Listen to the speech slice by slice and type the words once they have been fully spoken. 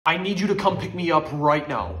I need you to come pick me up right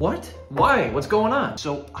now. What? Why? What's going on?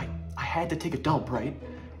 So I had to take a dump, right?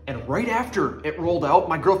 And right after it rolled out,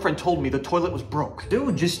 my girlfriend told me the toilet was broke.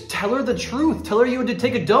 Dude, just tell her the truth. Tell her you had to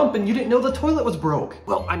take a dump and you didn't know the toilet was broke.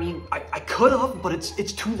 Well, I mean, I could have, but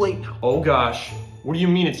it's too late now. Oh gosh. What do you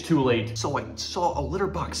mean it's too late? So I saw a litter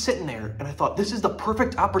box sitting there, and I thought this is the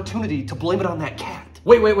perfect opportunity to blame it on that cat.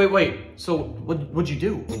 Wait. So, what'd you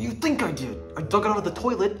do? What do you think I did? I dug it out of the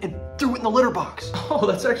toilet and threw it in the litter box. Oh,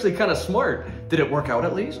 that's actually kind of smart. Did it work out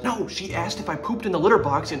at least? No, she asked if I pooped in the litter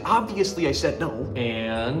box, and obviously I said no.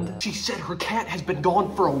 And? She said her cat has been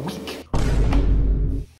gone for a week.